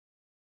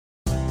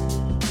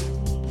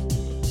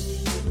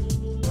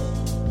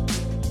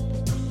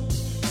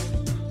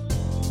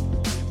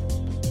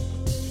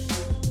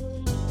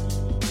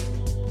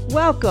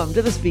Welcome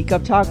to the Speak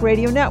Up Talk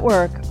Radio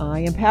Network.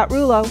 I am Pat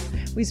Rulo.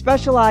 We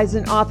specialize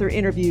in author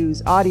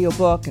interviews,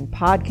 audiobook, and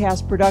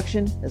podcast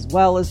production, as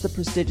well as the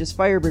prestigious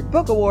Firebird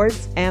Book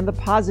Awards and the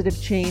Positive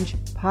Change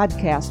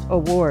Podcast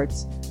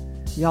Awards.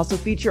 We also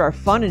feature our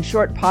fun and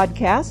short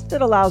podcast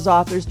that allows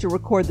authors to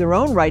record their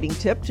own writing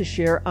tip to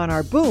share on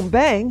our Boom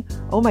Bang,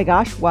 Oh My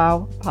Gosh,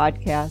 Wow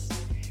podcast.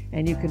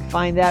 And you can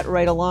find that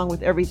right along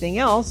with everything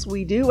else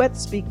we do at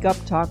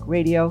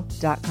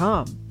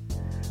speakuptalkradio.com.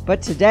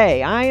 But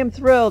today, I am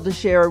thrilled to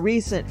share a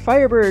recent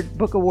Firebird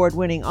Book Award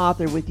winning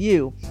author with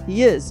you.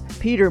 He is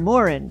Peter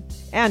Maurin,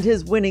 and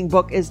his winning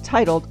book is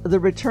titled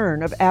The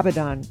Return of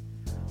Abaddon.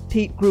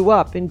 Pete grew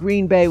up in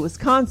Green Bay,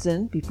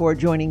 Wisconsin, before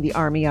joining the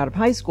Army out of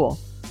high school.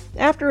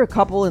 After a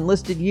couple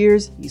enlisted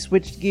years, he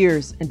switched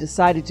gears and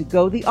decided to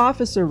go the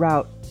officer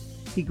route.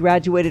 He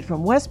graduated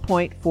from West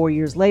Point 4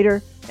 years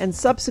later and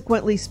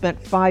subsequently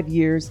spent 5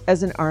 years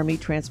as an Army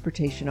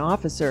transportation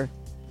officer.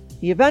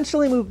 He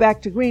eventually moved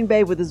back to Green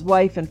Bay with his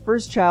wife and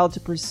first child to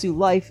pursue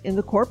life in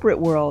the corporate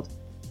world.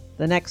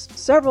 The next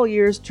several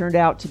years turned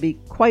out to be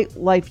quite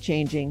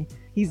life-changing.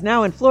 He's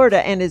now in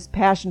Florida, and his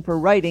passion for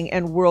writing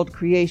and world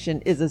creation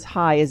is as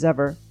high as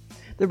ever.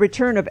 The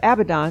Return of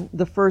Abaddon,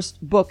 the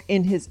first book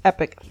in his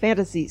epic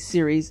fantasy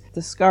series,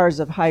 The Scars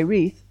of High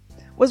Reith,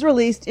 was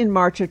released in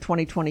March of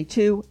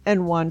 2022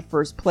 and won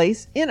first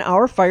place in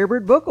our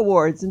Firebird Book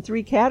Awards in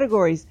 3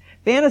 categories: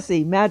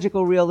 fantasy,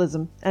 magical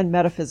realism, and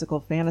metaphysical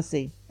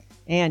fantasy.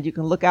 And you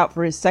can look out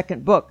for his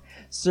second book,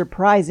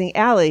 Surprising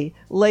Alley,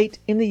 late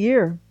in the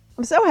year.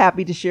 I'm so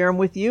happy to share him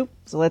with you,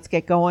 so let's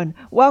get going.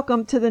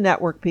 Welcome to the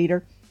network,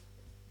 Peter.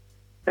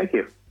 Thank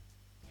you.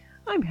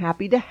 I'm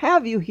happy to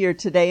have you here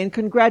today, and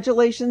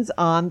congratulations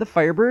on the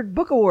Firebird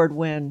Book Award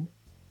win.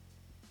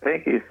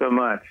 Thank you so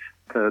much.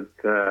 It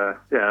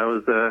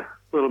was a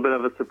little bit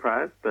of a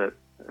surprise, but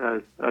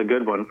a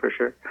good one for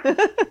sure.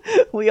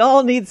 We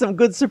all need some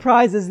good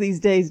surprises these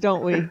days,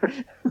 don't we?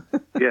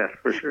 Yes,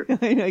 for sure.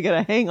 I know, you got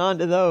to hang on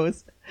to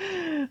those.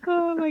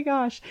 Oh my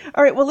gosh.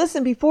 All right. Well,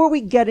 listen, before we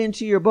get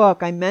into your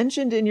book, I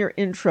mentioned in your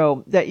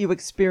intro that you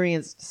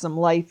experienced some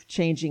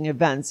life-changing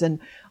events, and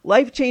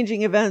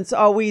life-changing events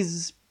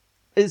always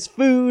is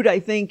food,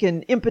 I think,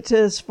 and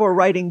impetus for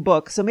writing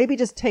books. So maybe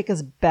just take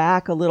us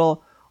back a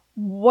little.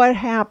 What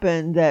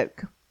happened that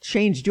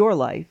changed your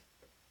life?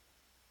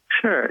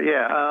 Sure.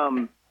 Yeah.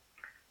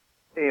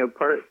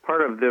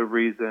 Part of the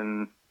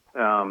reason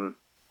why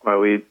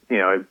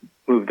I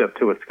moved up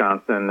to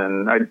Wisconsin,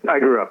 and I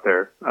grew up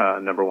there,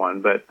 number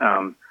one, but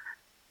part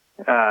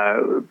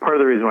of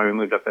the reason why we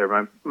moved up there,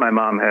 my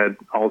mom had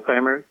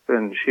Alzheimer's,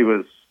 and she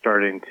was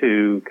starting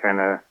to kind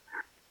of,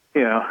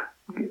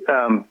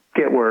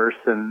 get worse,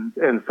 and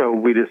so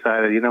we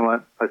decided, you know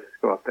what, let's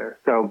just go up there.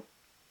 So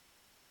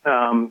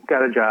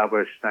got a job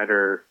with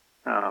Schneider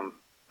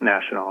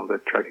National, the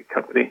trucking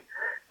company,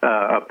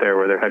 up there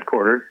where they're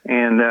headquartered,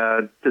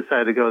 and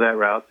decided to go that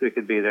route so we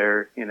could be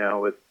there,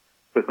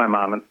 with my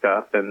mom and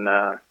stuff. And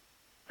I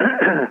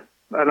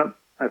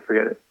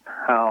forget it.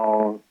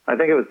 I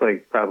think it was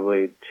like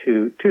probably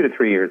 2 to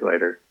 3 years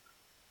later.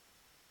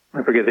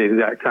 I forget the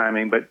exact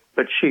timing, but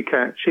she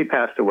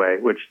passed away,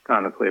 which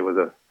honestly was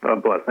a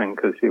blessing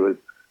because she was,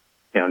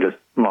 just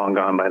long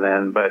gone by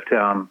then. But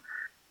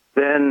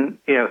then,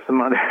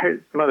 some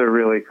other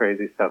really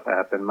crazy stuff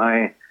happened.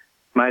 My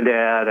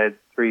dad had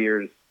 3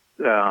 years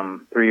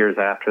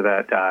after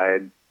that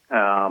died.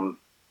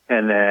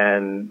 And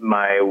then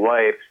my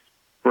wife's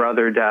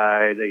brother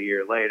died a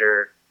year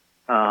later.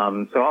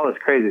 So all this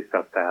crazy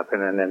stuff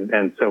happened.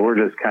 And so we're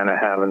just kind of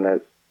having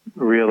this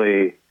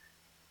really,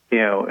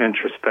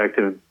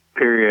 introspective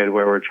period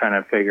where we're trying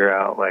to figure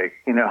out, like,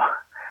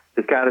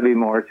 there's got to be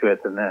more to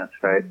it than this,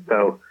 right?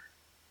 So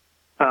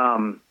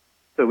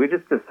we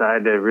just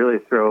decided to really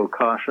throw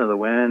caution to the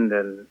wind,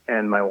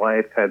 and my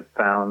wife had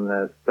found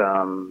this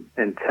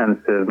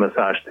intensive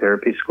massage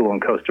therapy school in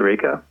Costa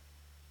Rica.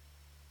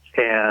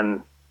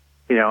 And,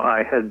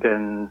 I had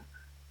been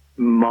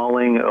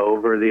mulling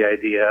over the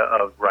idea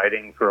of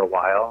writing for a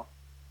while.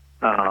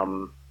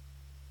 And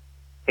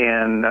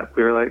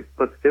we were like,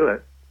 let's do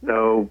it.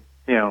 So,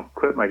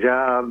 quit my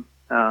job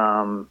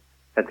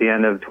at the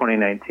end of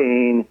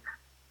 2019,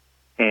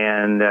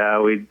 and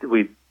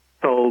we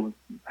sold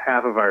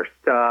half of our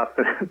stuff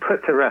and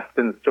put the rest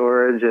in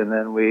storage, and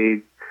then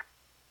we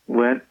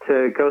went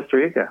to Costa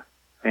Rica.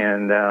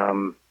 And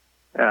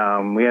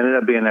we ended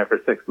up being there for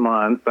 6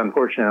 months.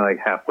 Unfortunately,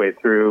 like halfway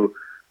through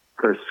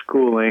her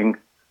schooling,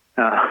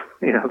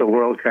 the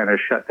world kind of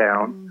shut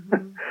down.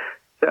 Mm-hmm.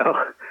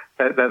 So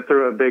that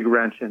threw a big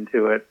wrench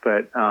into it.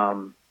 But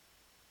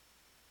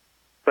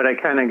I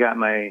kind of got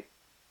my,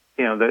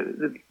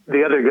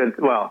 the other good,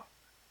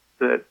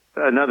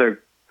 another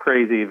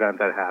crazy event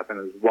that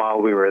happened is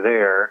while we were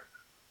there,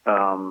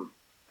 a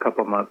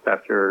couple months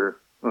after,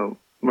 a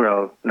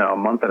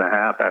month and a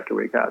half after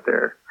we got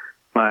there,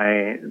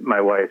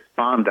 my wife's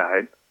mom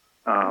died.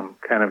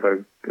 Kind of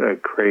a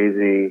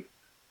crazy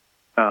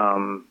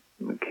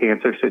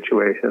cancer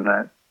situation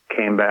that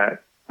came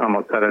back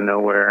almost out of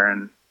nowhere,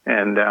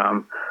 and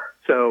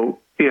so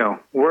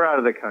we're out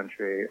of the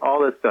country. All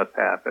this stuff's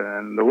happened,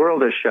 and the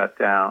world is shut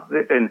down.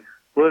 And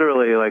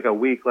literally, like a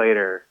week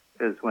later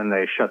is when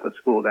they shut the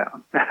school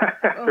down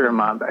after her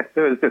mom died.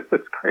 So it was just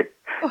this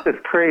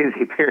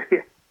crazy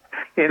period,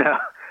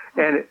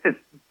 And it's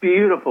a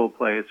beautiful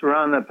place. We're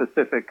on the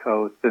Pacific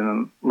coast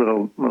in a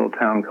little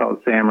town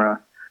called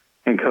Samara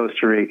in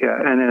Costa Rica,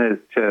 and it is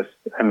just,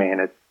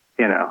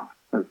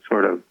 it's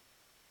sort of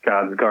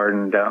God's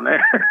garden down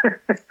there.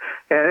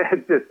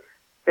 And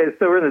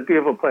so we're in this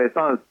beautiful place.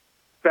 All this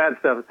bad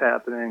stuff is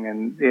happening,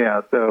 and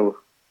a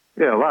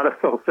lot of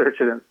soul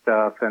searching and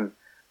stuff, and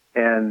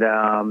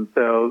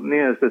so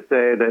needless to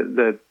say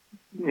that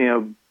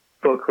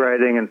book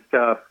writing and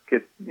stuff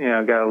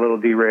got a little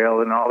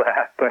derailed and all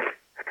that, but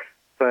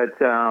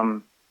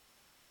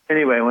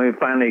anyway, when we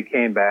finally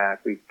came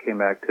back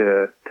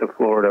to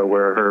Florida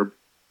where her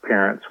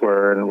parents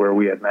were and where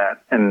we had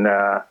met, and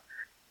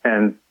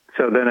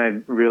so then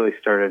I really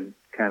started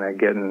kind of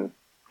getting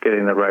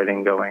the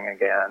writing going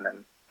again,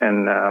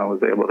 and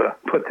was able to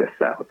put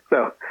this out.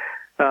 So,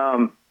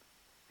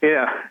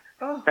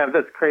 have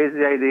this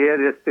crazy idea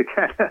just to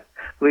kind of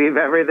leave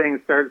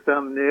everything, start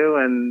something new,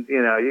 and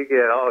you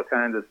get all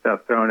kinds of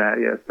stuff thrown at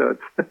you. So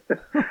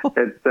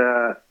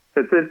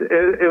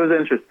it was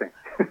interesting.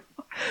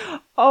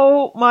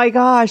 Oh my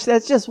gosh,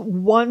 that's just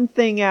one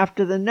thing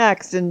after the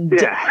next, and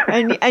death.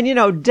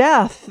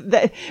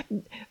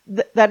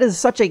 That is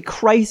such a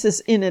crisis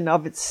in and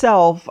of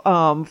itself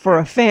for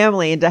a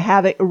family, and to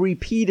have it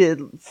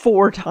repeated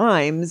 4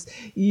 times,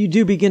 you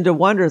do begin to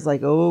wonder. It's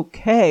like,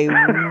 okay,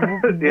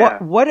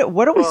 what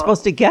are we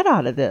supposed to get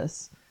out of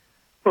this?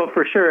 Well,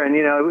 for sure. And,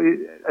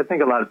 I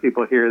think a lot of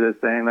people hear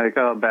this saying, like,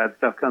 oh, bad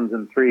stuff comes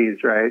in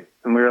threes, right?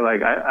 And we were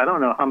like, I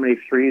don't know how many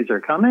threes are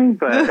coming,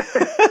 but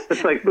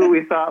it's like, but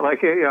we thought,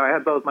 like, I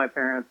had both my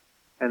parents.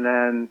 And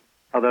then,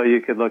 although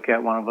you could look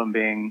at one of them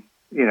being,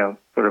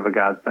 sort of a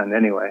godsend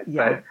anyway.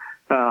 Yeah.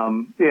 But,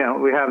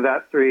 we have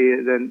that 3,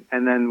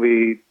 and then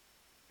we,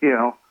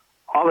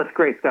 all this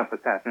great stuff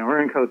is happening.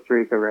 We're in Costa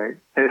Rica, right?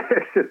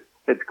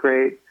 It's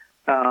great.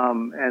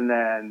 And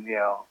then,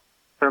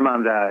 her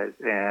mom dies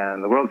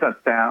and the world shuts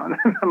down.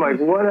 I'm like,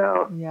 what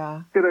else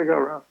could I go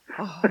wrong?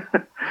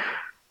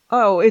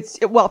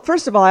 Well,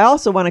 first of all, I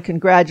also want to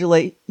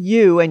congratulate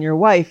you and your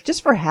wife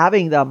just for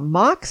having the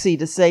moxie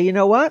to say, you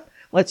know what,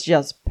 let's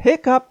just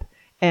pick up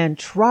and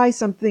try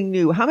something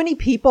new. How many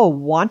people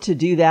want to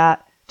do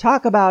that,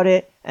 talk about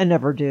it, and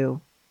never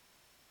do?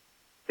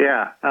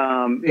 Yeah.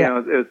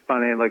 It was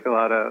funny, like a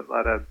lot of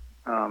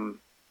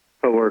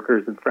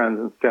coworkers and friends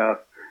and stuff,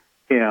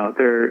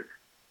 they're,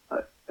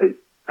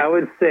 I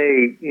would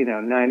say,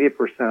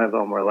 90% of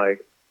them were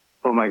like,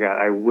 "Oh my God,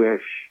 I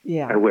wish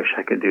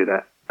I could do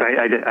that.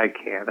 I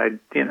can't. I'm,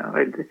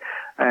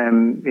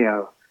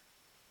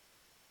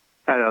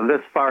 I don't know,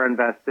 this far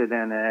invested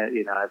in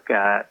it. I've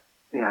got,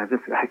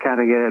 I got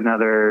to get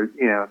another,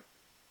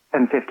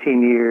 10,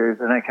 15 years,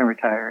 and I can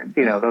retire.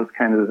 Those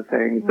kinds of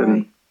things." Right.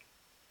 And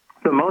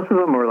so most of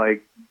them were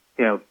like,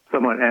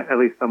 at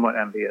least somewhat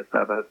envious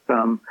of us.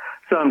 Some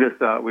just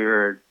thought we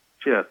were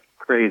just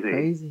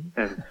crazy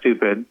and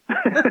stupid.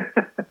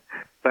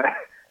 But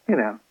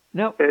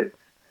nope.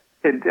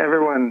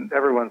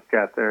 Everyone's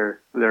got their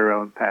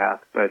own path.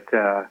 But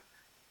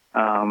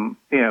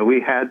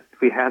we had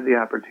the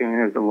opportunity.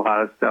 There's a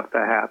lot of stuff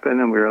that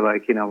happened, and we were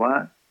like, you know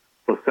what?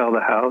 We'll sell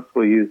the house.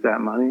 We'll use that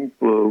money.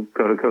 We'll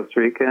go to Costa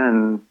Rica,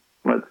 and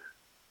let's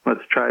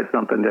try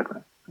something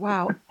different.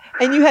 Wow.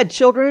 And you had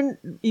children.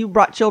 You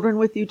brought children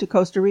with you to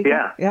Costa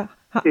Rica. Yeah.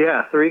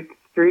 Yeah. Three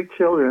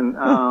children.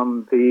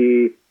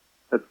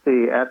 Let's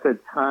see, at the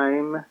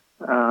time,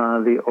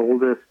 the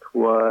oldest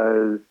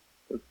was,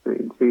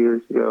 2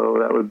 years ago,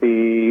 that would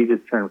be, he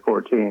just turned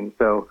 14.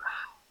 So,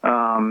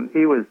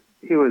 he was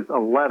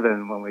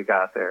 11 when we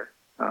got there,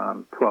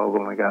 12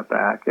 when we got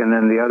back. And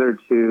then the other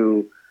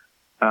 2,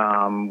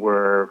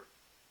 were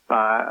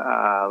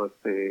 5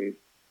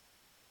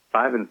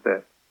 and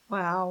 6.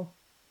 Wow.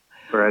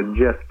 Where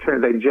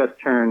they just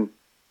turned,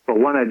 well,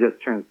 one had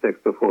just turned 6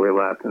 before we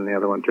left, and the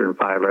other one turned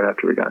 5 right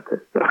after we got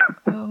there. So.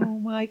 Oh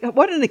my God.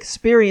 What an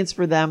experience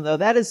for them, though.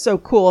 That is so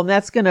cool. And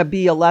that's going to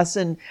be a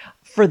lesson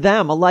for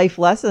them, a life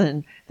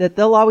lesson that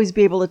they'll always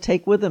be able to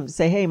take with them to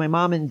say, hey, my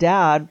mom and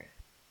dad,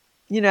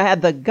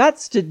 had the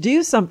guts to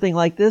do something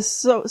like this.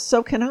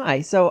 So can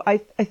I. So I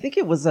think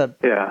it was a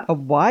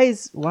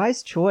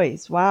wise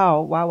choice.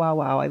 Wow.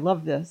 I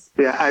love this.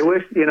 Yeah. I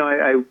wish,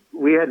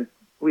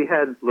 we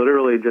had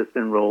literally just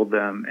enrolled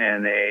them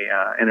in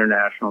a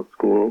international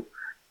school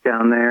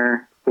down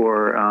there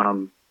for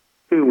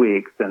 2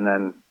 weeks, and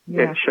then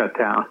it shut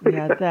down.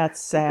 Yeah, that's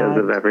sad.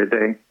 Because of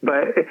everything.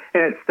 But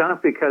it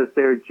stunk because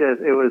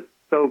it was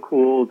so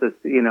cool to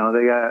see, they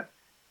got,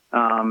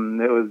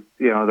 it was,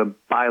 the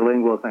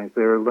bilingual things.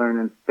 They were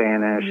learning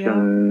Spanish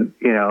and,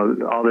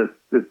 all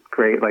this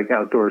great, like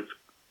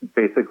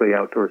basically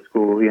outdoor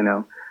school,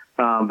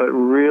 but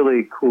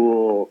really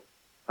cool,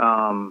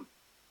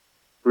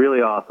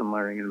 really awesome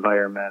learning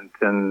environment,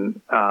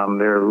 and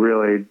they're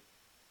really,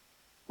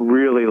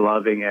 really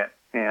loving it.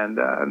 and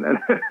then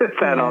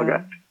that all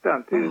got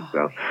done too.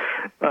 So,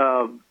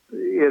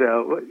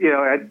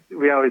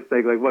 we always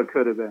think like, what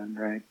could have been,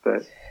 right?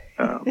 But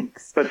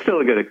still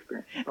a good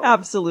experience.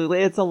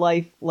 Absolutely, it's a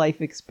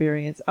life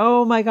experience.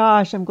 Oh my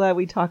gosh, I'm glad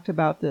we talked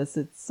about this.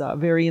 It's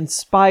very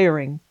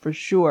inspiring for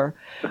sure.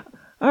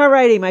 All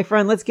righty, my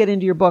friend, let's get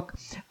into your book.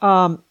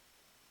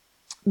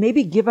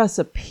 Maybe give us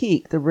a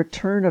peek, The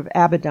Return of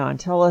Abaddon.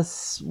 Tell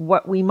us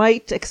what we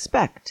might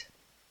expect.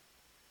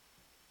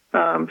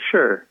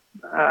 Sure.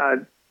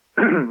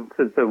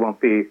 Since it won't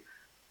be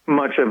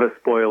much of a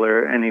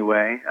spoiler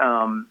anyway,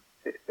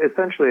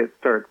 essentially it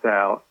starts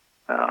out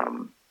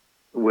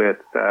with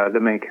the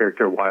main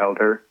character,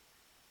 Wilder.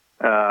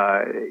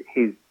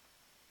 He's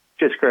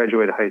just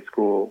graduated high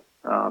school,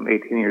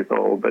 18 years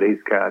old, but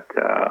he's got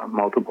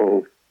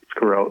multiple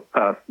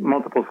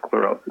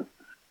sclerosis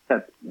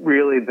that's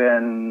really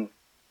been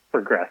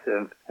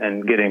progressive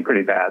and getting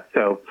pretty bad.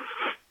 So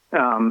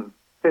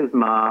his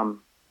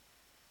mom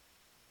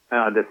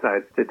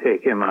decides to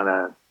take him on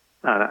a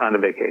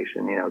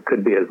vacation. It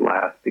could be his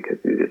last because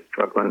he's just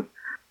struggling.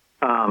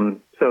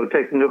 So it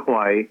takes him to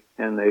Hawaii,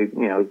 and they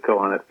go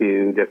on a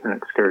few different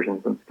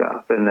excursions and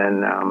stuff, and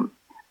then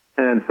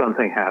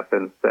something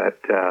happens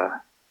that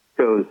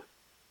goes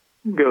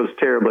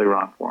terribly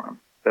wrong for him.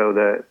 So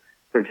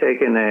they're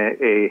taking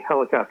a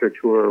helicopter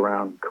tour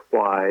around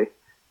Kauai,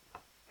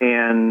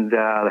 and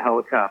the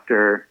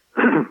helicopter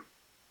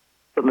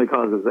suddenly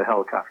causes the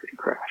helicopter to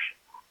crash.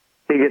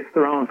 He gets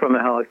thrown from the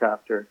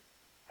helicopter,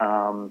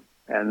 and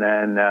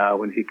then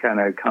when he kind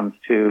of comes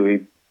to,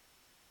 he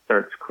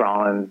starts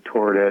crawling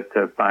toward it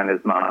to find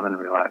his mom and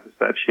realizes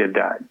that she had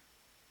died.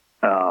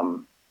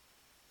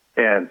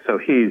 And so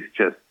he's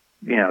just,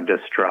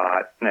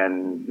 distraught,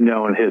 and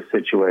knowing his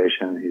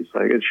situation, he's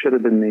like, it should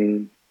have been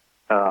me,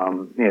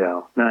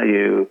 not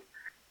you.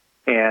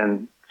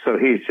 And so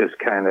he's just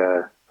kind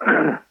of,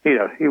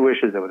 he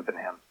wishes it would have been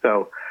him.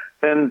 So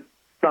then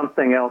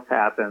something else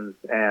happens,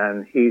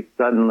 and he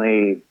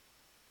suddenly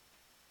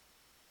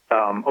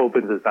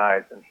opens his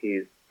eyes, and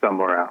he's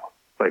somewhere else,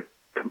 like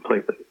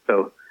completely.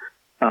 So,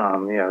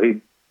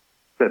 he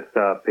sits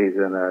up, he's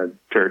in a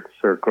dirt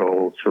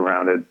circle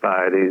surrounded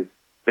by these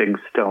big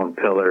stone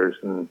pillars,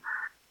 and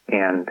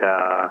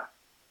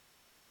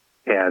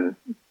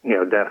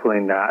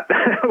definitely not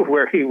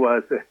where he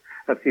was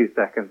a few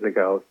seconds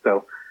ago.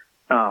 So,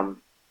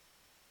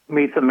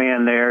 meets a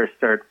man there,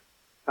 starts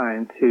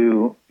trying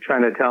to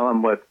tell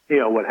him what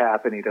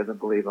happened. He doesn't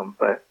believe him,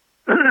 but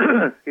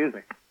excuse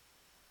me.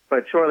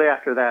 But shortly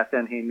after that,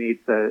 then he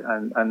meets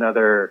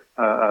another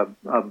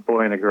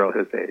boy and a girl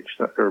his age,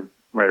 or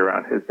right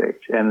around his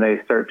age, and they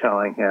start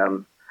telling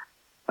him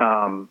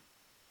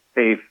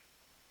a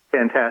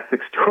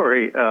fantastic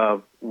story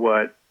of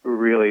what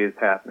really is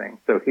happening.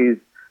 So he's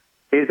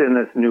in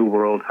this new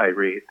world,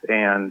 Hyrith,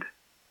 and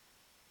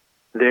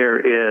there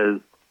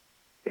is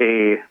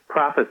a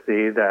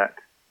prophecy that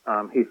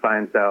he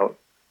finds out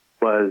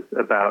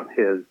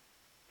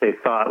they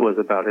thought was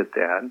about his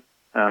dad,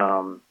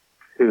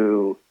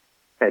 who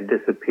had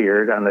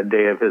disappeared on the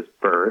day of his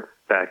birth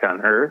back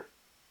on Earth.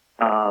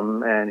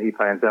 And he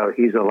finds out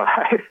he's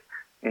alive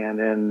and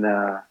in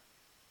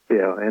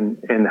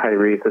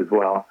Hyrith as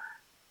well.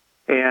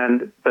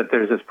 But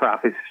there's this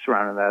prophecy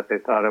surrounding that. They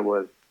thought it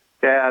was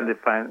dad.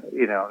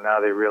 Now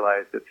they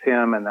realize it's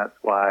him, and that's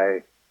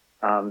why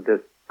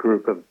this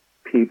group of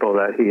people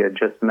that he had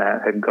just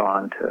met had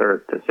gone to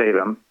Earth to save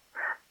him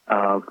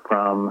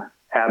from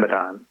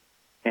Abaddon.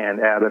 And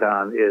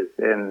Abaddon is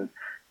an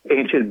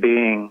ancient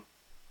being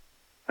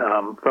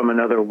from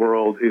another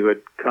world who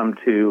had come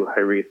to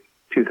Hyrith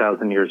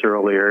 2,000 years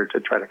earlier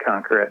to try to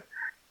conquer it.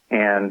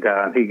 And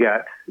he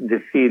got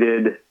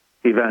defeated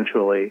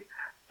eventually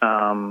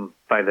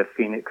by the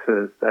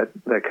phoenixes that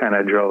kind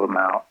of drove him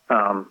out.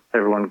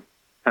 Everyone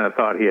kind of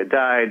thought he had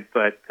died,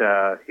 but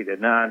he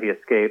did not. He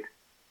escaped,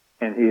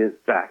 and he is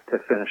back to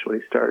finish what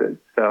he started.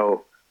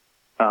 So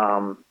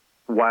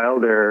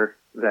Wilder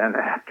then,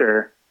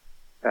 after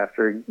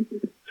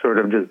sort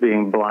of just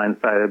being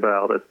blindsided by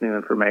all this new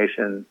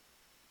information,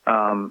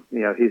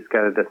 he's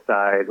got to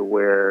decide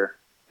where,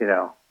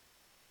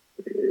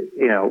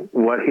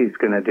 what he's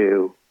going to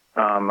do.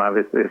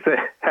 Obviously, it's a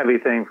heavy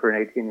thing for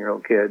an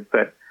 18-year-old kid,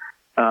 but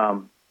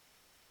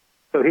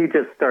so he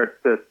just starts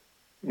this,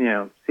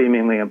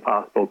 seemingly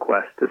impossible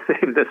quest to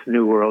save this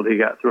new world he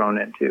got thrown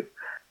into,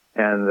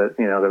 and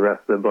the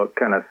rest of the book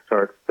kind of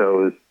starts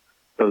those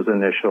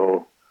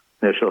initial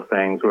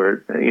things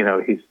where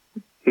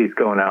he's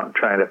going out and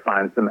trying to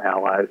find some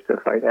allies to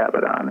fight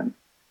Abaddon,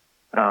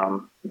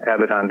 and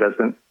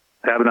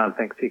Abaddon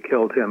thinks he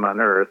killed him on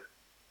Earth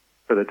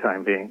for the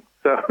time being.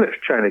 So they're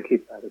trying to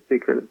keep that a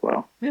secret as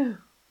well. Yeah.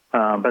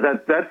 But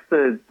that's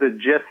the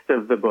gist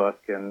of the book,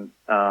 and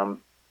a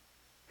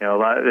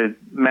lot of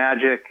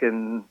magic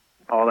and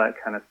all that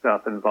kind of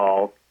stuff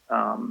involved.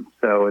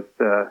 So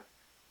it's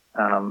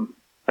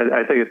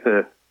I think it's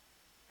a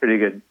pretty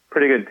good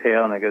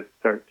tale and a good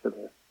start to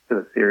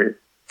the series.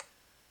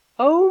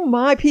 Oh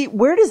my, Pete,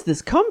 where does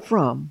this come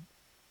from?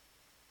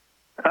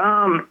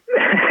 Kind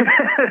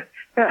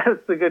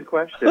That's a good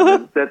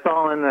question. That's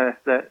all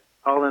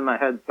in my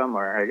head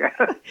somewhere, I guess.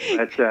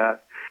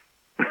 But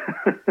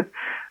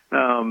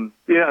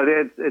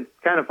it's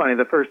kind of funny.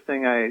 The first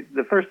thing I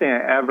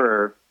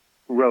ever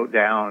wrote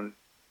down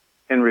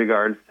in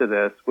regards to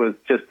this was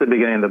just the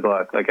beginning of the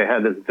book. Like, I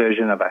had this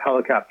vision of a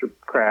helicopter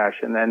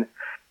crash, and then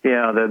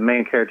the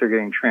main character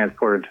getting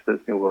transported to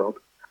this new world,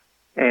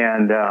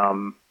 and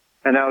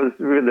that was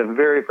really the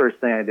very first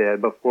thing I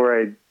did before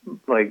I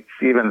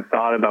even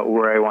thought about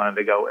where I wanted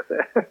to go with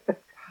it.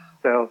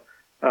 So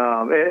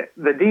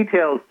the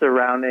details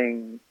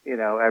surrounding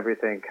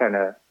everything kind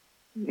of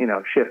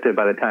shifted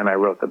by the time I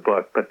wrote the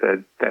book, but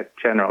that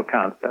general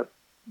concept,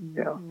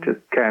 just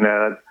kind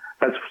of,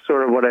 that's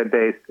sort of what I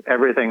based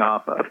everything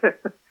off of.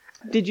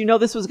 Did you know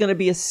this was going to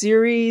be a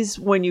series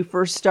when you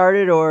first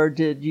started, or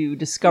did you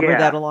discover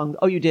that along?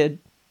 Oh, you did?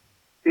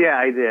 Yeah,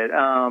 I did.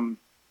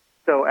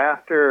 So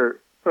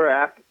after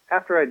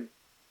I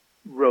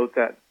wrote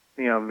that,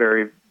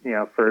 very,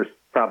 first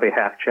probably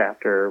half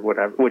chapter or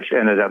whatever, which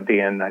ended up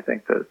being, I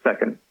think, the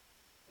second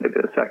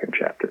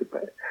chapter.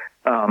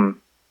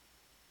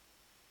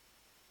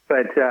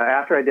 But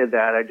after I did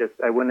that,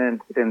 I went in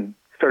and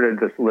started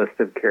this list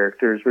of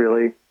characters,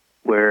 really,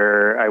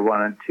 where I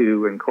wanted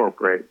to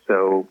incorporate.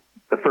 So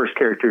the first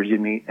characters you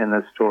meet in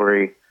the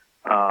story,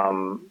 I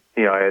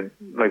had,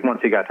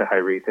 once you got to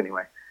Hyrith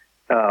anyway,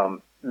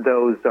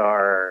 those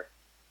are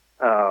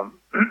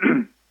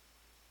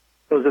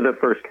the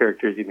first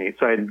characters you meet.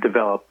 So I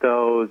developed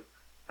those.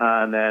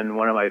 And then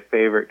one of my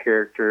favorite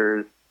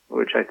characters,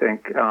 which I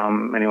think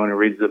anyone who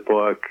reads the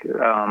book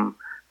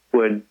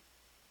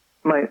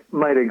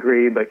might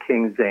agree, but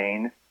King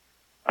Zane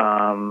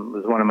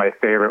was one of my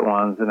favorite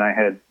ones. And I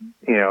had,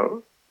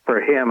 for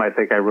him, I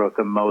think I wrote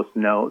the most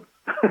notes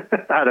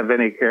out of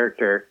any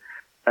character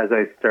as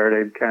I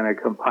started kind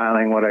of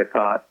compiling what I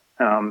thought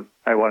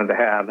I wanted to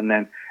have. And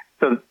then,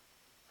 so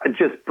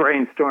just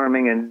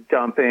brainstorming and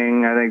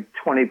dumping, I think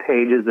 20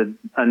 pages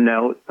of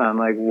notes on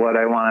what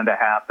I wanted to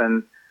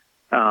happen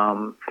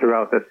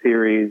throughout the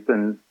series.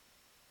 And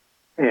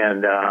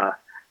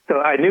so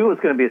I knew it was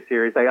going to be a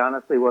series. I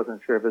honestly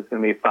wasn't sure if it was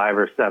going to be 5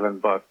 or 7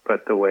 books,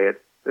 but the way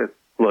it's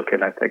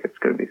looking, I think it's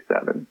going to be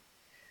 7.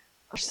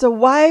 So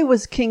why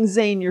was King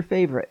Zane your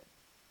favorite?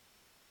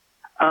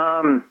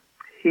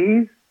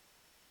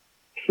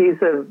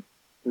 He's a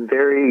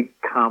very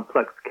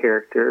complex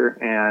character,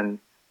 and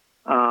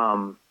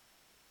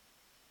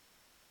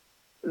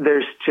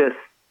there's just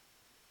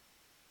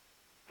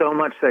so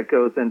much that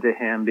goes into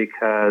him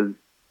because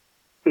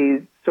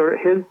his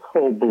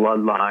whole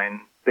bloodline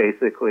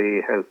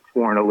basically has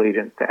sworn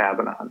allegiance to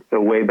Abaddon. So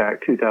way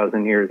back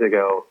 2,000 years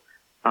ago,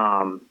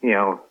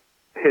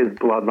 his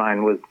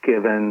bloodline was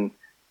given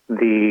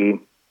the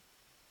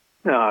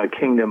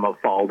kingdom of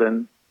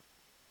Falden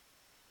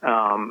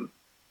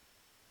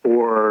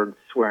for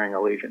swearing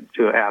allegiance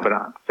to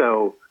Abaddon.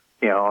 So,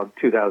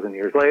 2,000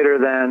 years later,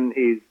 then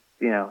he's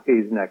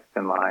next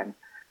in line.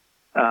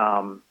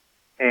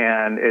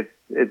 And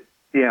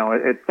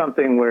it's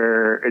something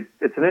where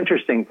it's an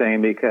interesting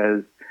thing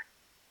because,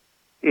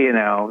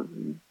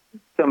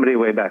 somebody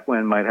way back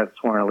when might have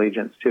sworn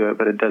allegiance to it,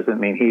 but it doesn't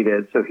mean he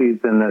did. So he's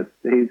in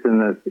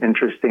this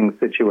interesting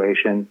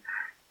situation.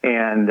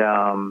 And,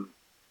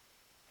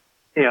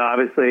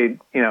 obviously,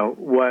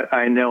 what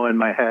I know in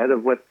my head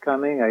of what's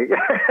coming,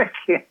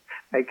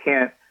 I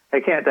can't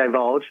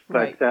divulge,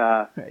 but,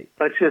 right.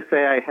 Let's just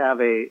say I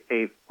have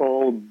a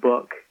full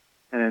book,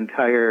 an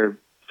entire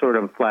sort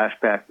of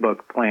flashback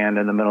book planned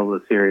in the middle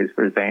of the series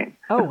for Zane.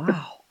 Oh,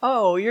 wow.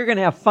 Oh, you're going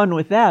to have fun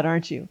with that,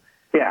 aren't you?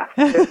 Yeah.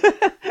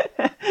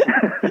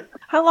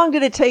 How long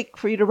did it take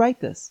for you to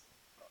write this?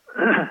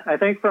 I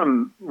think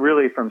from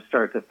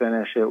start to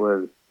finish, it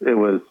was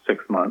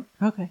 6 months.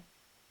 Okay.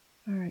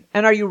 All right.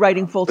 And are you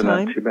writing full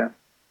time? Not too bad.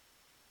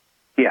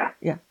 Yeah.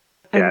 Yeah.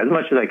 Yeah, as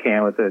much as I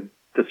can with the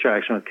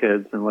distraction with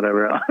kids and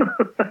whatever else.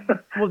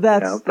 Well,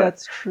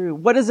 that's true.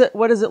 What does it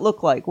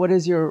look like? What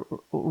does your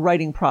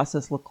writing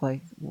process look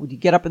like? Would you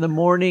get up in the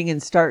morning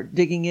and start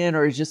digging in,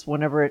 or is just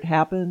whenever it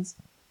happens?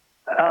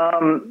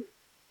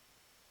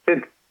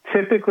 It's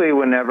typically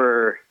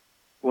whenever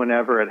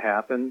it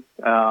happens.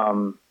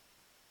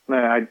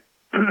 I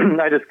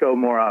just go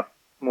more off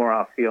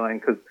feeling,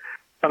 because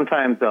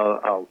sometimes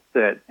I'll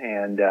sit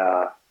and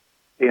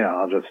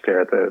I'll just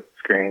stare at the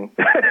screen.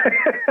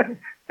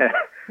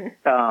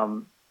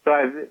 So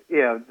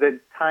the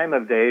time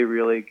of day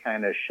really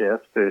kind of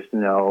shifts. There's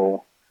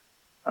no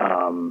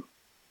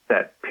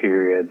set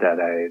period that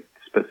I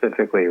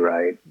specifically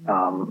write.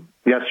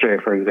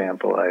 Yesterday, for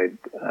example, I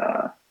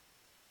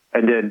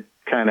did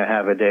kind of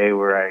have a day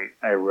where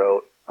I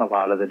wrote a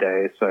lot of the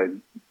day. So I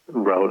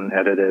wrote and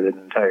edited an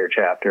entire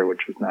chapter,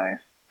 which was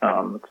nice.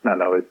 It's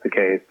not always the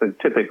case, but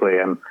typically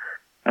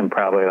I'm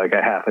probably like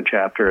a half a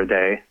chapter a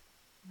day.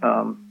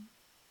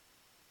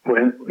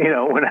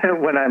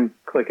 When I'm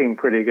clicking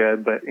pretty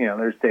good, but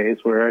there's days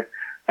where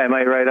I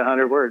might write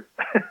 100 words.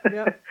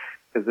 Yep.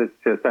 Because it's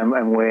just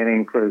I'm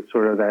waiting for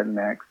sort of that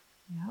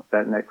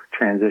next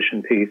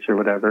transition piece or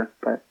whatever.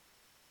 But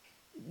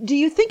Do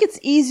you think it's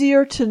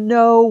easier to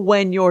know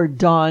when you're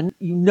done?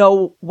 You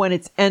know when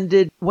it's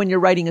ended when you're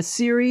writing a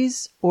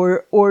series,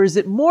 or is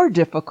it more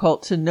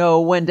difficult to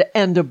know when to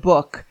end a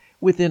book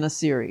within a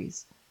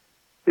series?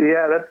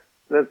 Yeah,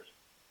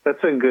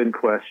 that's a good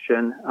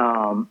question.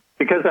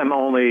 Because I'm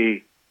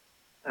only,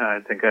 I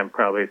think I'm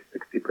probably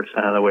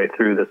 60% of the way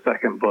through the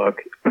second book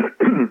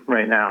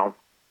right now.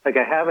 Like,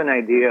 I have an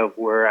idea of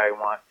where I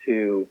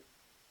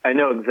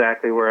know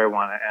exactly where I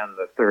want to end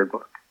the third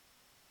book.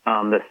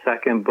 The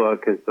second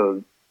book is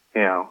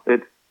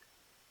it's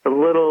a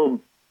little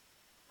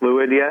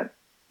fluid yet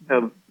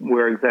of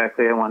where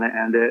exactly I want to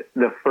end it.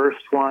 The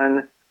first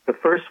one,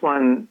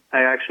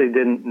 I actually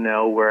didn't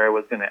know where I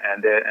was going to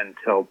end it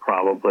until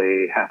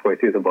probably halfway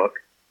through the book.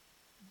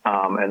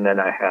 And then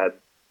I had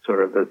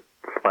sort of this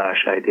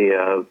flash idea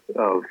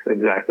of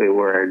exactly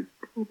where I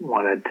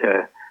wanted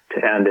to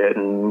end it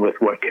and with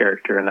what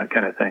character and that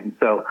kind of thing.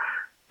 So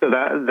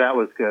that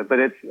was good. But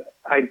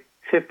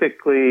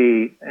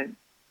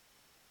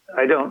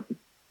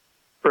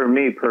for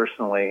me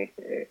personally,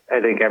 I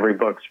think every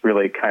book's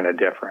really kind of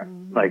different.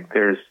 Mm-hmm. Like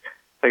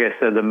I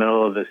said, the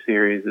middle of the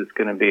series is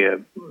going to be a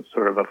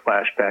sort of a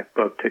flashback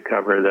book to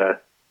cover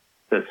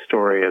the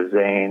story of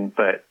Zane,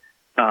 but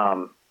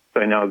so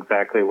I know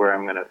exactly where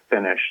I'm going to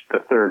finish the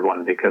third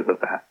one because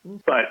of that. Mm-hmm.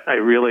 But I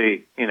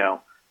really,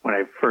 when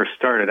I first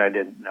started, I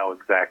didn't know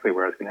exactly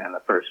where I was going to end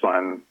the first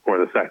one or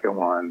the second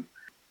one,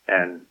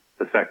 and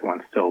the second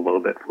one's still a little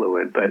bit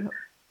fluid, but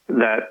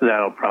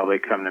that'll probably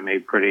come to me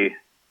pretty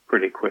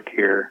quick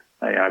here.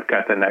 I've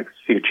got the next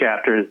few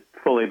chapters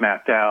fully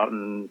mapped out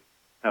and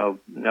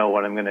know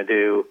what I'm going to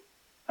do.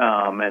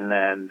 And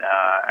then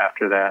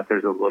after that,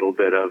 there's a little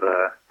bit of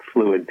a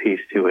fluid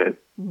piece to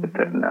it, mm-hmm. but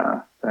then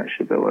I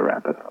should be able to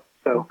wrap it up.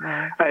 So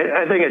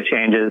I think it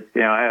changes.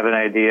 I have an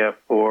idea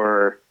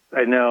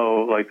I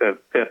know like the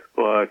fifth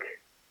book,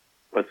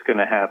 what's going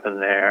to happen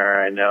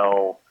there. I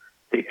know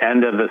the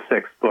end of the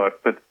sixth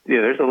book, but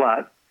there's a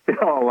lot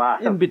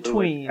in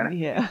between.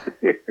 Yeah,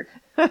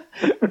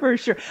 for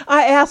sure.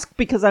 I ask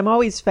because I'm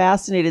always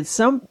fascinated.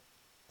 Some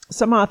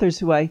authors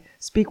who I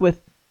speak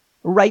with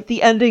write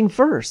the ending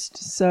first.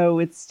 So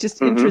it's just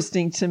mm-hmm.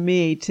 interesting to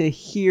me to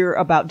hear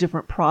about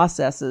different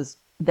processes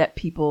that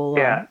people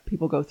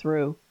go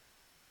through.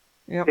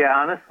 Yep. Yeah,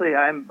 honestly,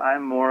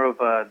 I'm more of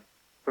a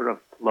sort of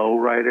flow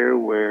writer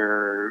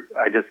where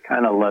I just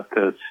kind of let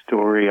the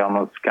story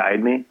almost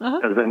guide me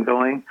as I'm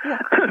going. Yeah.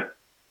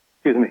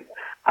 Excuse me.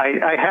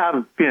 I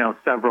have,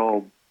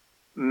 several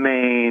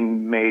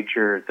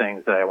major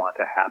things that I want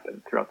to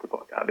happen throughout the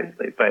book,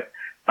 obviously, but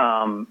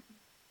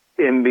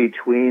in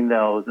between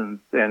those, and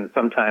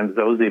sometimes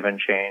those even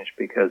change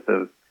because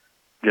of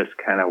just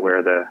kind of where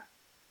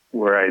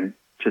I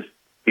just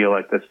feel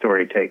like the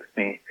story takes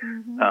me.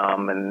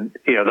 Mm-hmm.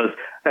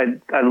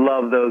 And I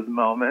love those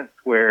moments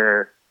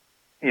where,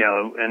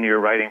 in your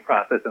writing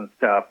process and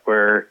stuff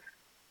where,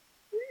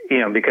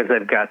 because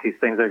I've got these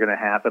things that are going to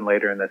happen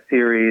later in the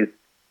series,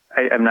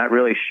 I'm not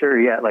really sure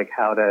yet, like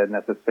how to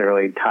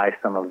necessarily tie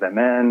some of them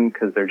in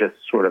because they're just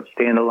sort of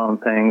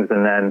standalone things.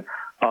 And then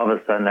all of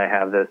a sudden I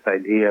have this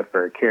idea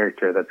for a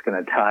character that's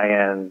going to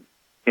tie in,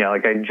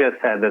 like I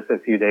just had this a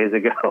few days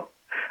ago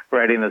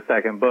writing the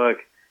second book,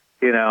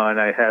 and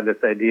I had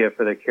this idea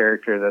for the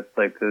character that's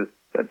like this,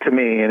 to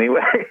me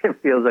anyway,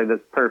 it feels like this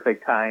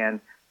perfect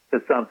tie-in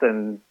to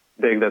something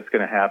big that's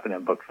going to happen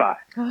in book 5.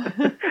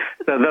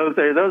 So those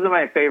are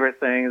my favorite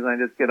things. And I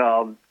just get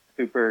all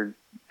super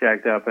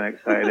jacked up and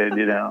excited,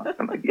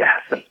 I'm like,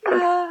 yes, that's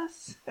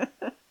perfect. Yes.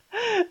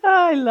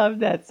 I love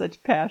that,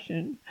 such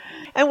passion.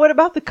 And what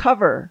about the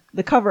cover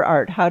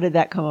art? How did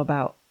that come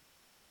about?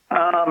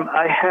 I've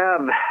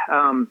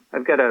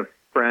got a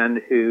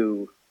friend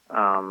who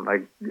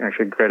I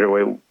actually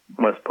graduated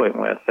West Point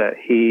with, that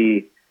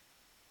he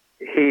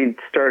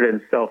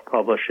started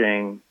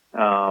self-publishing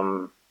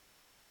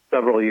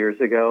several years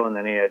ago, and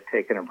then he had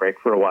taken a break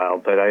for a while,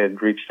 but I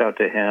had reached out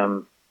to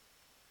him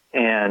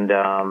and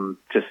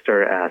just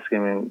started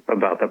asking him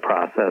about the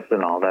process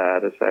and all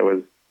that as I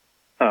was,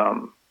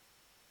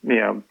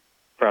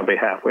 probably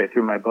halfway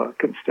through my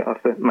book and stuff,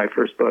 my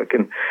first book.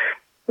 And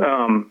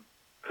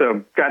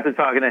so got to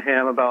talking to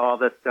him about all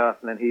this stuff,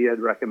 and then he had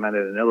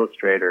recommended an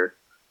illustrator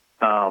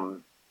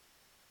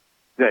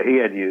that he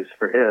had used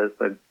for his,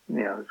 but,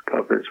 his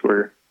covers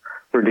were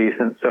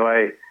decent. So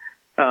I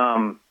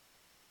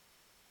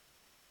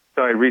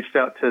reached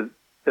out to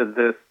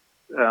this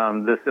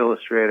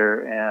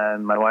illustrator,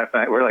 and my wife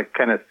and I were like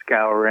kind of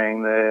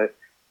scouring the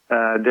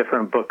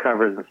different book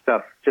covers and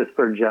stuff just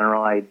for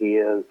general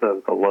ideas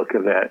of the look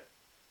of it.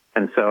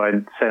 And so I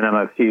sent him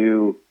a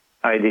few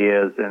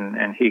ideas,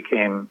 and he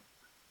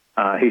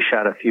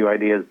shot a few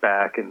ideas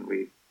back, and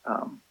we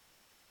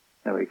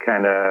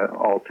kind of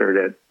altered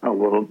it a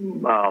little,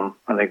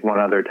 I think one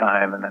other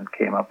time, and then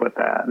came up with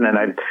that. And then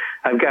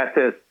I've got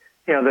this,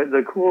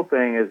 the cool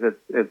thing is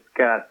it's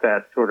got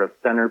that sort of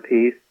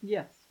centerpiece.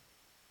 Yes.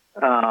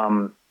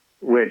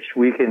 Which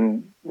we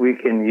can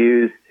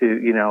use to,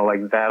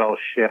 like that'll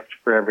shift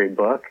for every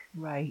book.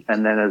 Right.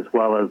 And then as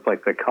well as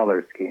like the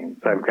color scheme.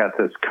 So I've got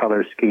this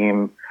color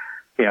scheme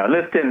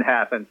this didn't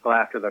happen until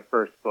after the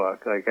first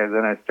book. Like, and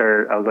then I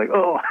was like,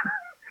 oh,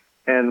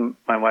 and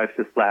my wife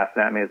just laughed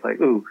at me. It's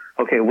like, ooh,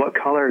 okay, what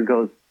color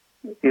goes,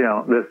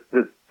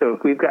 this, so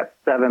if we've got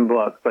 7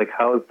 books, like,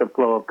 how is the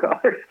flow of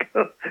colors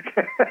go?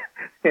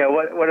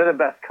 What are the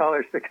best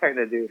colors to kind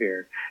of do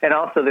here? And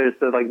also there's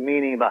the, like,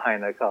 meaning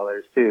behind the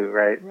colors too,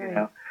 right?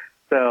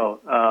 So,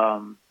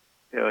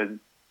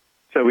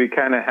 so we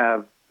kind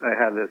of I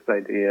have this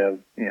idea of,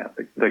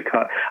 the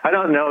color. I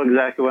don't know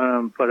exactly what I'm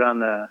going to put on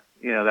the,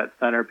 that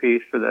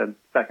centerpiece for the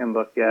second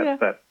book yet,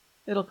 but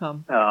it'll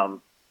come.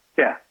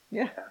 Yeah.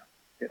 Get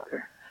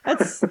there.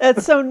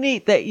 That's so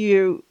neat that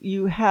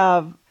you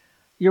have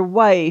your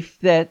wife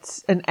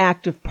that's an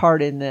active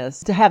part in this,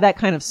 to have that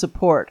kind of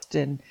support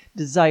and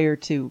desire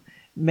to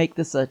make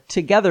this a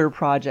together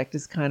project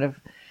is kind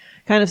of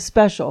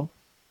special.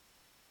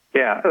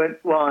 Yeah.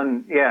 Well,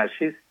 and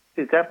she's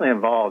definitely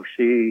involved.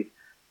 She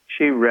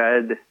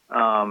read,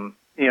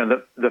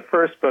 the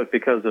first book,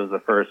 because it was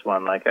the first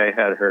one, like, I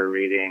had her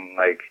reading,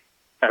 like,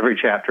 every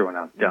chapter when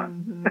I was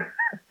done.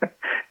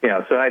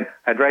 Mm-hmm. So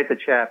I'd write the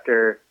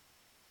chapter,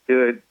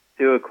 do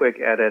a quick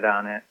edit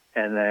on it,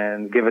 and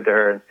then give it to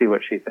her and see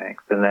what she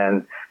thinks. And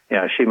then,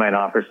 she might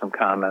offer some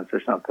comments or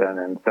something.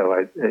 And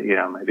so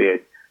maybe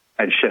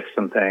I'd shift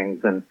some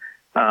things. And,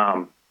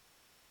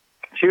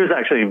 she was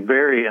actually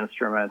very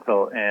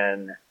instrumental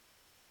in,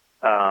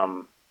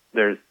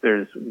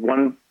 there's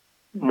one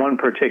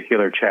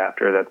particular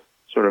chapter that's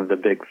sort of the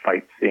big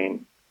fight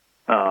scene,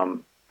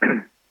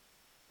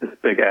 this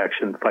big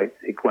action fight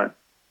sequence.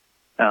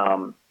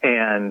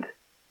 And,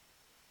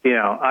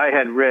 I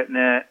had written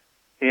it,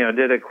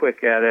 did a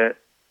quick edit,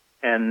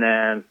 and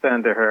then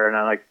sent to her, and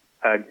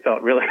I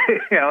felt really,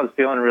 I was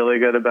feeling really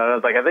good about it. I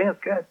was like, I think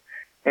it's good.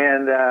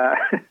 And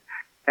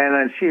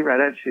then she read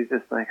it. She's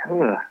just like,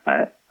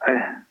 I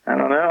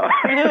don't know.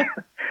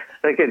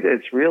 Like,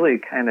 it's really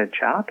kind of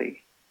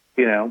choppy,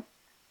 going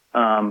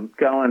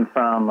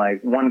from,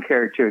 like, one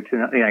character to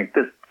another, like,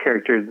 this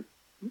character,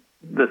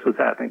 this was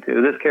happening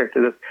to, this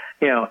character, this,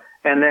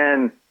 and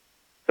then,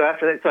 so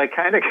after that, so I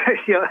kind of,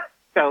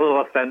 got a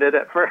little offended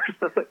at first.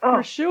 I was like, oh,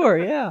 for sure,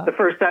 yeah. The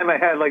first time I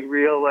had, like,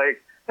 real,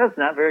 like, that's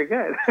not very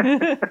good.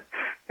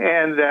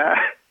 and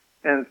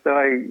so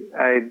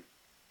I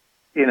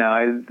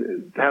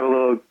have a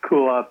little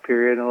cool off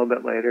period, and a little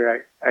bit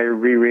later I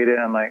reread it,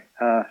 and I'm like,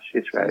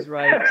 she's right. She's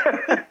right.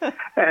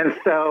 And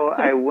so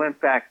I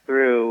went back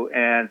through,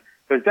 and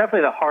it was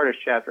definitely the hardest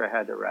chapter I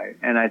had to write.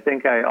 And I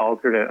think I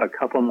altered it a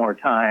couple more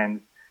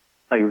times,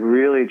 like,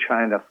 really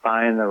trying to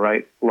find the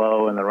right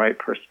flow and the right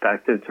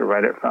perspective to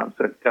write it from,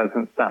 so it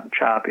doesn't sound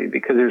choppy,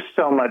 because there's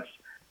so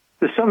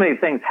many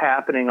things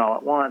happening all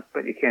at once,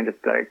 but you can't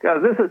just be like, oh,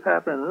 this is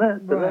happening,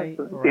 this, right,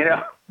 this,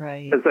 right,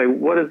 right. It's like,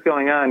 what is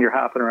going on? You're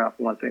hopping around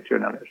from one thing to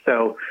another.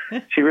 So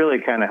she really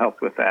kind of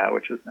helped with that,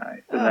 which is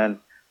nice. And then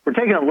we're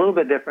taking a little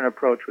bit different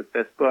approach with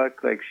this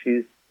book. Like,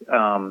 she's,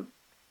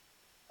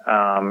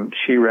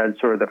 she read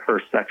sort of the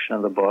first section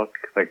of the book,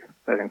 like,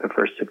 I think the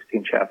first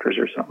 16 chapters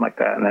or something like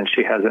that. And then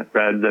she hasn't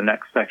read the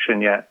next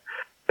section yet.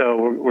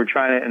 So we're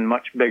trying it in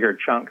much bigger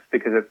chunks,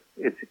 because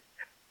it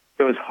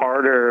was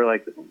harder.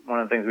 Like, one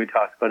of the things we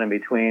talked about in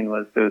between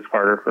was it was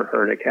harder for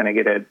her to kind of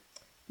get a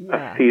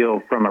feel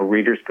from a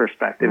reader's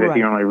perspective if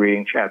you're only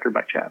reading chapter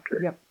by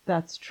chapter. Yep,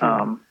 that's true.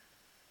 Wow.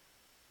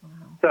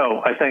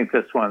 So I think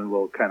this one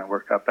will kind of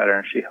work out better,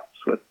 and she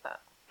helps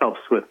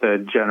with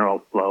the general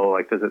flow.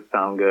 Like, does it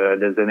sound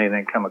good? Does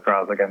anything come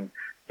across like I'm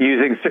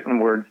using certain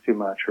words too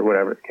much, or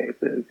whatever the case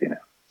is,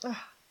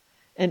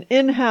 An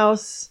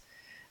in-house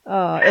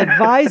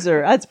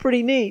advisor. That's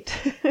pretty neat.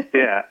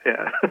 Yeah.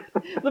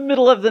 The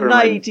middle of the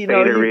night,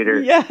 beta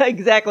reader. Yeah,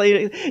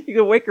 exactly. You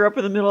can wake her up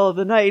in the middle of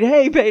the night.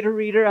 Hey, beta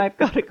reader, I've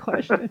got a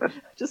question.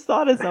 Just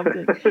thought of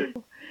something.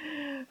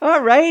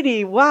 All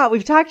righty. Wow,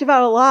 we've talked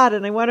about a lot,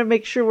 and I want to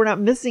make sure we're not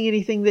missing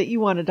anything that you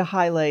wanted to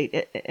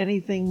highlight.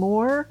 Anything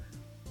more?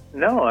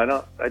 No,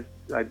 I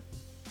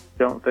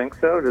don't think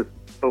so. Just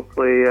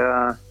hopefully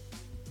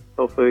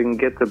we can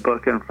get the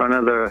book in front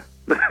of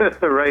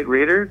the right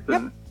readers,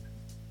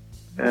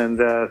 and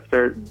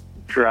start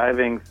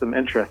driving some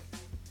interest.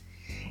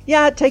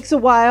 Yeah, it takes a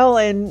while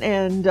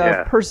and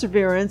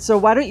perseverance. So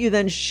why don't you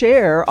then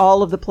share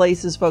all of the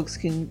places folks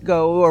can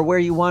go, or where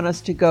you want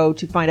us to go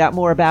to find out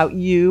more about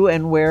you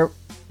and where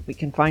we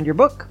can find your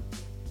book?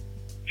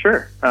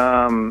 Sure.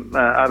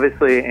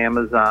 Obviously,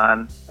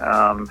 Amazon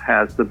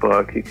has the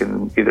book. You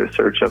can either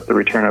search up The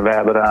Return of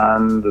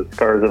Abaddon, The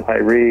Scars of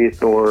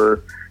Hyrith,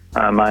 or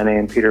my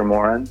name, Peter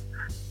Maurin.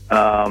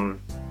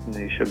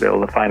 You should be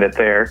able to find it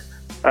there.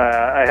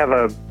 I have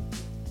a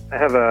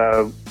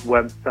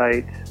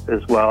website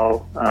as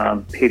well,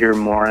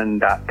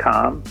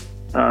 petermaurin.com.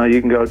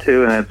 You can go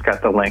to, and it's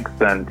got the links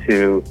then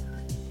to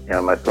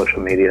my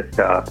social media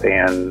stuff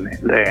and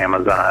the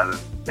Amazon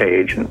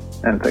page and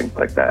things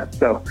like that.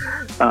 So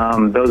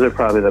those are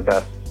probably the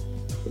best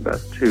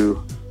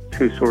two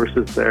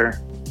sources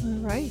there. All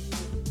right.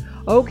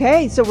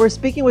 Okay, so we're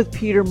speaking with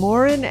Peter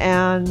Maurin,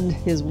 and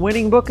his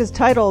winning book is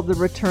titled The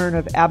Return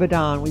of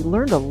Abaddon. We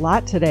learned a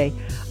lot today.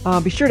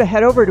 Be sure to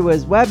head over to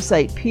his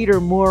website,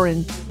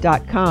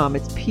 petermaurin.com.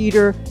 It's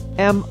Peter,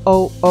 Mooren,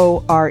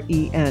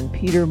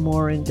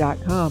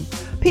 petermaurin.com.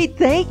 Pete,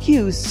 thank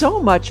you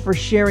so much for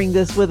sharing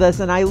this with us,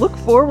 and I look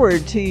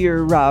forward to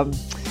your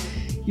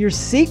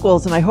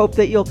sequels, and I hope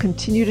that you'll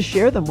continue to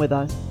share them with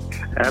us.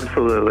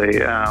 Absolutely,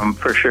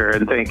 for sure.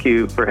 And thank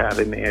you for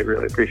having me. I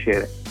really appreciate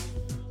it.